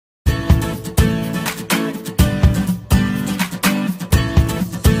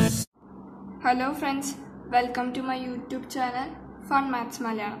Hello friends, welcome to my YouTube channel Fun Maths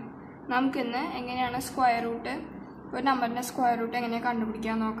Malayalam. നമുക്ക് ഇന്ന് എങ്ങനെയാണ് square root ഒരു നമ്പറിന്റെ സ്ക്വയർ റൂട്ട് എങ്ങനെ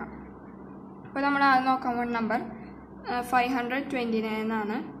കണ്ടുപിടിക്കാൻ നോക്കാം. അപ്പോൾ നമ്മൾ ആദ്യം നോക്കാൻ പോകുന്ന നമ്പർ 529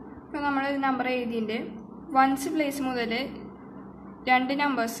 ആണ്. അപ്പോൾ നമ്മൾ ഈ നമ്പർ എഴുതിയിട്ട് വൺസ് പ്ലേസ് മുതൽ രണ്ട്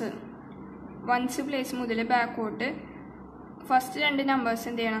നമ്പേഴ്സ് വൺസ് പ്ലേസ് മുതൽ ബാക്കോട്ട് ഫസ്റ്റ് രണ്ട് നമ്പേഴ്സ്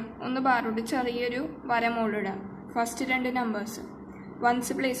എന്ത് ചെയ്യണം, ഒന്ന് ബാറോട്ട് ചെറിയൊരു വര മുകളിലിടാം. ഫസ്റ്റ് രണ്ട് നമ്പേഴ്സ്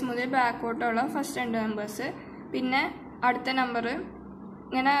വൺസ് പ്ലേസ് മുതൽ ബാക്കോട്ടുള്ള ഫസ്റ്റ് രണ്ട് നമ്പേഴ്സ്, പിന്നെ അടുത്ത നമ്പർ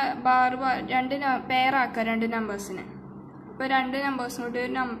ഇങ്ങനെ രണ്ട് പെയറാക്കുക രണ്ട് നമ്പേഴ്സിന്. ഇപ്പോൾ രണ്ട് നമ്പേഴ്സിനോട്ട്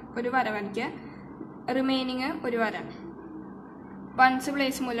ഒരു വര വരയ്ക്കുക, റിമൈനിങ് ഒരു വര. വൺസ്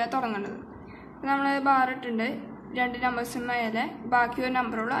പ്ലേസ് മുതൽ തുടങ്ങേണ്ടത്. നമ്മൾ ബാറിട്ടുണ്ട് രണ്ട് നമ്പേഴ്സിന് മേലെ, ബാക്കി ഒരു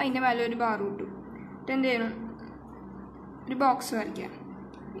നമ്പറുള്ളൂ, അതിൻ്റെ മേലെ ഒരു ബാർ കിട്ടും. എന്ത് ചെയ്യണം, ഒരു ബോക്സ് വരയ്ക്കുക.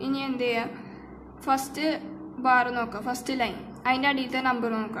 ഇനി എന്ത് ചെയ്യുക, ഫസ്റ്റ് ബാർ നോക്കുക, ഫസ്റ്റ് ലൈൻ, അതിൻ്റെ അടിയിലത്തെ നമ്പർ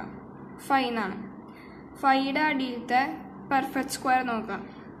നോക്കാം, 5 എന്നാണ്. 5യുടെ അടിയിലത്തെ പെർഫെക്റ്റ് സ്ക്വയർ നോക്കാം.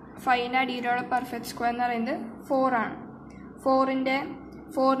 5ൻ്റെ അടിയിലുള്ള പെർഫെക്റ്റ് സ്ക്വയർ എന്ന് പറയുന്നത് 4 ആണ്. 4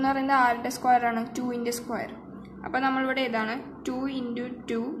 എന്ന് പറയുന്നത് ആരുടെ സ്ക്വയറാണ്, 2ൻ്റെ സ്ക്വയർ. അപ്പോൾ നമ്മളിവിടെ ഏതാണ്, 2 ×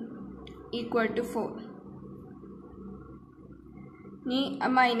 2 = 4. ഇനി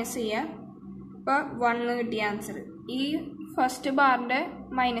മൈനസ് ചെയ്യുക. ഇപ്പോൾ 1 കിട്ടിയ ആൻസർ. ഈ ഫസ്റ്റ് ബാറിൻ്റെ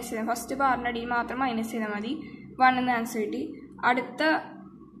മൈനസ് ചെയ്താൽ, ഫസ്റ്റ് ബാറിൻ്റെ അടിയിൽ മാത്രം മൈനസ് ചെയ്താൽ മതി. 1 എന്ന് ആൻസർ കിട്ടി. അടുത്ത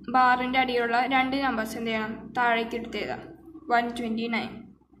ബാറിൻ്റെ അടിയിലുള്ള രണ്ട് നമ്പേഴ്സ് എന്ത് ചെയ്യണം, താഴേക്ക് എടുത്ത് എഴുതാം, 129.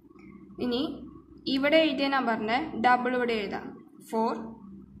 ഇനി ഇവിടെ എഴുതിയ നമ്പറിൻ്റെ ഡബിൾ ഇവിടെ എഴുതാം, 4,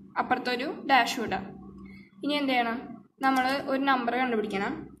 അപ്പുറത്തൊരു ഡാഷ് ഇടാം. ഇനി എന്ത് ചെയ്യണം, നമ്മൾ ഒരു നമ്പർ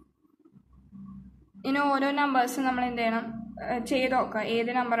കണ്ടുപിടിക്കണം. ഇനി ഓരോ നമ്പേഴ്സും നമ്മൾ എന്ത് ചെയ്യണം, ചെയ്ത് നോക്കുക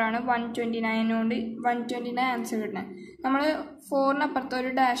ഏത് നമ്പറാണ് 129 കൊണ്ട് 129 ആൻസർ കിട്ടണേ. നമ്മൾ 4ന് അപ്പുറത്തൊരു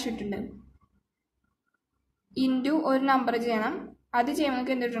ഡാഷ് ഇട്ടിട്ടുണ്ട്, ഇൻറ്റു ഒരു നമ്പർ ചെയ്യണം. അത് ചെയ്യുമ്പോൾ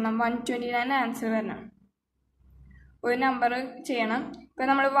നമുക്ക് എന്ത് കിട്ടണം, 129 ആൻസർ വരണം. ഒരു നമ്പർ ചെയ്യണം. ഇപ്പോൾ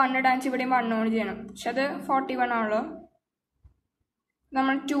നമ്മൾ 1 ഇടാൻ ഇവിടെയും 1 കൊണ്ട് ചെയ്യണം, പക്ഷെ അത് 41 ആണല്ലോ.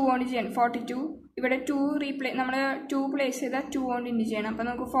 നമ്മൾ 2 കൊണ്ട് ചെയ്യണം, 42. ഇവിടെ 2 നമ്മൾ 2 പ്ലേസ് ചെയ്താൽ 2 കൊണ്ട് ഇൻറ്റു ചെയ്യണം. അപ്പോൾ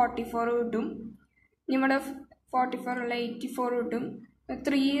നമുക്ക് 44 കിട്ടും. ഇനി ഇവിടെ 44 ഉള്ള 84 കിട്ടും.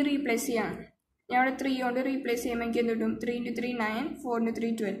 3 റീപ്ലേസ് ചെയ്യണം. ഞാൻ ഇവിടെ 3 കൊണ്ട് റീപ്ലേസ് ചെയ്യുമ്പോൾ എനിക്ക് എന്ത് കിട്ടും, 3 × 3 9, 4 ×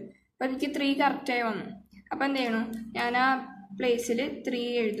 3 12. അപ്പോൾ എനിക്ക് 3 കറക്റ്റായി വന്നു. അപ്പോൾ എന്ത് ചെയ്യണം, ഞാൻ ആ പ്ലേസിൽ 3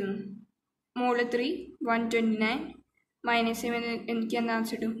 എഴുതുന്നു, മുകളിൽ 3, 129 മൈനസ് ചെയ്യുമ്പോൾ എനിക്ക് എന്താ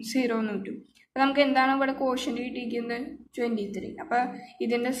ആൻസർ കിട്ടും, 0 എന്ന് കിട്ടും. അപ്പോൾ നമുക്ക് എന്താണ് ഇവിടെ കോഷ്യൻ്റ് കിട്ടിയിരിക്കുന്നത്, 23. അപ്പോൾ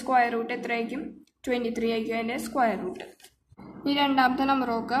ഇതിൻ്റെ സ്ക്വയർ റൂട്ട് എത്രയായിരിക്കും, 23 ആയിരിക്കും അതിൻ്റെ സ്ക്വയർ റൂട്ട്. ഇനി രണ്ടാമത്തെ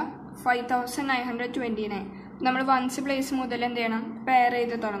നമ്പർ നോക്കുക, 5929. നമ്മൾ വൺസ് പ്ലേസ് മുതൽ എന്ത് ചെയ്യണം, പെയർ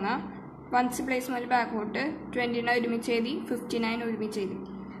ചെയ്ത് തുടങ്ങാം. വൺസ് പ്ലേസ് മുതൽ ബാക്കോട്ട് 29 ഒരുമിച്ച് എഴുതി, 59 ഒരുമിച്ച് എഴുതി.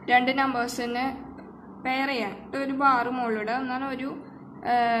 രണ്ട് നമ്പേഴ്സിന് പെയർ ചെയ്യാൻ ഒരു ബാറ് മുകളിലിടുക, എന്നാൽ ഒരു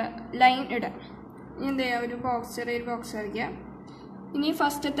ലൈൻ ഇടുക. ഇനി എന്ത് ചെയ്യുക, ഒരു ബോക്സ്, ചെറിയൊരു ബോക്സ് വരയ്ക്കുക. ഇനി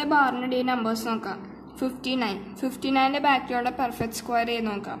ഫസ്റ്റത്തെ ബാറിൻ്റെ ഈ നമ്പേഴ്സ് നോക്കാം, 59. 59ൻ്റെ ബാക്കിലുള്ള പെർഫെക്റ്റ് സ്ക്വയർ ചെയ്ത്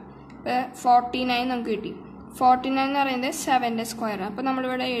നോക്കാം. 49 നമുക്ക് കിട്ടി. 49 എന്ന് പറയുന്നത് 7ൻ്റെ സ്ക്വയർ. അപ്പോൾ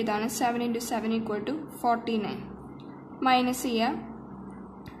നമ്മളിവിടെ എഴുതാണ് 7 × 7 = 49. മൈനസ് ചെയ്യുക,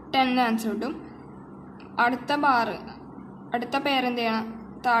 10 ആൻസർ കിട്ടും. അടുത്ത ബാറ്, അടുത്ത പെയർ എന്ത് ചെയ്യണം,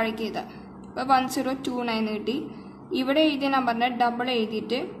 താഴേക്ക് എഴുതാം. ഇപ്പോൾ 1029 കിട്ടി. ഇവിടെ എഴുതിയ നമ്പറിൻ്റെ ഡബിൾ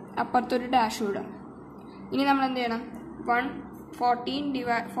എഴുതിയിട്ട് അപ്പുറത്തൊരു ഡാഷ് ഇടാം. ഇനി നമ്മൾ എന്ത് ചെയ്യണം,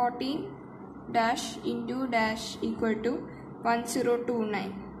 14 ഡാഷ് ഇൻറ്റു ഡാഷ് = 1029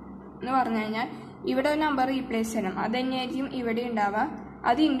 എന്ന് പറഞ്ഞു കഴിഞ്ഞാൽ ഇവിടെ ഒരു നമ്പർ റീപ്ലേസ് ചെയ്യണം. അത് തന്നെയായിരിക്കും ഇവിടെ ഉണ്ടാവുക.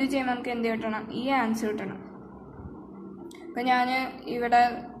 അത് ഇൻറ്റു ചെയ്യുമ്പോൾ നമുക്ക് എന്ത് കിട്ടണം, ഈ ആൻസർ കിട്ടണം. അപ്പോൾ ഞാൻ ഇവിടെ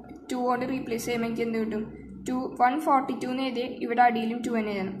 2 കൊണ്ട് റീപ്ലേസ് ചെയ്യുമ്പോൾ എനിക്ക് എന്ത് കിട്ടും, 142 എന്ന് എഴുതി ഇവിടെ അടിയിലും 2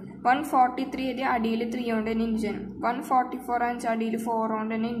 തന്നെ ചെയ്യണം. 143 എഴുതി അടിയിൽ 3 കൊണ്ട് തന്നെ ഇൻറ്റു ചെയ്യണം. 144 ആണെന്ന് വെച്ചാൽ അടിയിൽ 4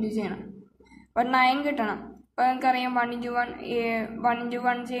 കൊണ്ട് തന്നെ ഇൻറ്റു ചെയ്യണം. അപ്പോൾ 9 കിട്ടണം. അപ്പോൾ നമുക്കറിയാം 1 ×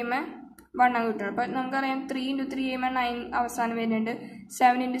 1 ചെയ്യുമ്പോൾ 1 ആണ് കിട്ടണം. അപ്പോൾ നമുക്കറിയാം 3 × 3 ചെയ്യുമ്പോൾ 9 അവസാനം വരുന്നുണ്ട്,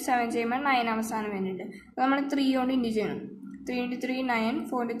 7 × 7 ചെയ്യുമ്പോൾ 9 അവസാനം വരുന്നുണ്ട്. അപ്പോൾ നമ്മൾ 3 കൊണ്ട് ഇൻറ്റു ചെയ്യണം. 3 × 3 9,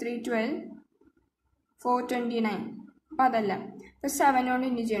 4 × 3 12, 429. അപ്പോൾ അതല്ല, അപ്പോൾ 7 കൊണ്ട്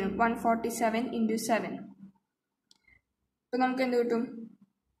ഇൻറ്റു ചെയ്യണം, 147 × 7. അപ്പോൾ നമുക്ക് എന്ത് കിട്ടും,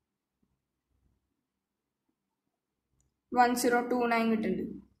 1029 കിട്ടുന്നുണ്ട്.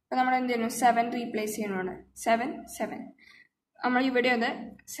 അപ്പോൾ നമ്മൾ എന്ത് ചെയ്യണം, 7 റീപ്ലേസ് ചെയ്യണം. ഇവിടെ 7 നമ്മൾ ഇവിടെ അത്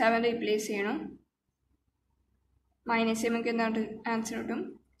 7 റീപ്ലേസ് ചെയ്യണം. മൈനസ് ചെയ്യുമ്പോൾ എന്താണ് ആൻസർ കിട്ടും,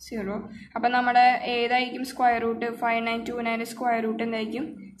 0. അപ്പോൾ നമ്മുടെ ഏതായിരിക്കും സ്ക്വയർ റൂട്ട്, 5929 സ്ക്വയർ റൂട്ട് എന്തായിരിക്കും,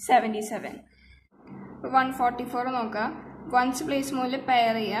 77. അപ്പോൾ 144 നോക്കുക, വൺസ് പ്ലേസ് മുതൽ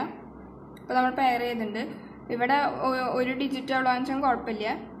പെയർ ചെയ്യുക. അപ്പോൾ നമ്മൾ പെയർ ചെയ്തിട്ടുണ്ട്. ഇവിടെ ഒരു ഡിജിറ്റ് ഉള്ളതെന്ന് വെച്ചാൽ കുഴപ്പമില്ല,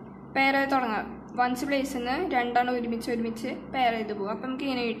 പെയർ ചെയ്ത് തുടങ്ങാം. വൺസ് പ്ലേസിൽ നിന്ന് രണ്ടാണ് ഒരുമിച്ച് പെയർ ചെയ്ത് പോകും. അപ്പം നമുക്ക്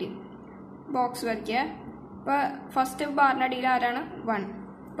ഇങ്ങനെ കിട്ടി ബോക്സ് വരയ്ക്കുക. ഇപ്പോൾ ഫസ്റ്റ് ബാറിൻ്റെ അടിയിൽ ആരാണ് 1.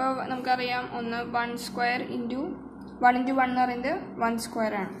 ഇപ്പോൾ നമുക്കറിയാം 1 സ്ക്വയർ ഇൻറ്റു 1 ഇൻറ്റു 1 എന്ന് പറയുന്നത് 1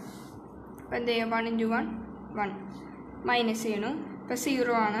 സ്ക്വയർ ആണ്. അപ്പോൾ എന്ത് ചെയ്യുക, 1 ഇൻറ്റു 1 1 മൈനസ് ചെയ്യണു. ഇപ്പോൾ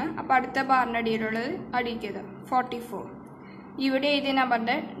 0 ആണ്. അപ്പോൾ അടുത്ത ബാറിൻ്റെ അടിയിലുള്ളത് അടിയിക്കത് 44. ഇവിടെ എഴുതിയ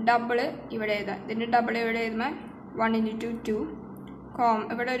നമ്പറിൻ്റെ ഡബിള് ഇവിടെ എഴുതാം. ഇതിൻ്റെ ഡബിൾ ഇവിടെ എഴുതുമ്പോൾ 1 ഇൻറ്റു 2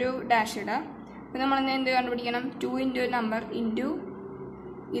 ഇവിടെ ഒരു ഡാഷ് ഇടാം. അപ്പോൾ നമ്മളെന്താ എന്ത് കണ്ടുപിടിക്കണം, 2 ഇൻറ്റു നമ്പർ ഇൻറ്റു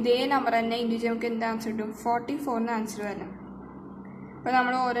ഇതേ നമ്പർ തന്നെ ഇൻറ്റു നമുക്ക് എന്ത് ആൻസർ കിട്ടും, 44 ആൻസർ വരണം. അപ്പോൾ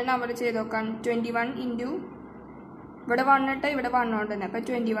നമ്മൾ ഓരോ നമ്പർ ചെയ്ത് നോക്കാം. 21 ഇൻറ്റു ഇവിടെ 1 ഇട്ട് ഇവിടെ 1 കൊണ്ട് തന്നെ, അപ്പോൾ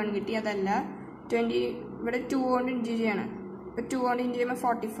 21 കിട്ടി. അതല്ല 20 ഇവിടെ 2 കൊണ്ട് ഇൻറ്റു ചെയ്യണം. ഇപ്പോൾ 2 കൊണ്ട് ഇൻറ്റു ചെയ്യുമ്പോൾ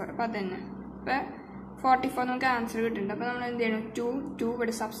 44. അപ്പോൾ അത് തന്നെ. അപ്പോൾ 44 നമുക്ക് ആൻസർ കിട്ടുന്നുണ്ട്. അപ്പോൾ നമ്മൾ എന്ത് ചെയ്യണം, 2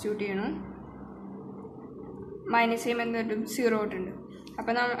 ഇവിടെ സബ്സ്റ്റിറ്റ്യൂട്ട് ചെയ്യണം. മൈനസ് ചെയ്യുമ്പോൾ എന്ത് കിട്ടും, 0 കിട്ടുന്നുണ്ട്.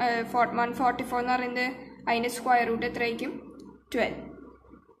 അപ്പോൾ നമ്മൾ 144 എന്ന് പറയുന്നത് അതിൻ്റെ സ്ക്വയർ റൂട്ട് എത്രയായിരിക്കും, 12.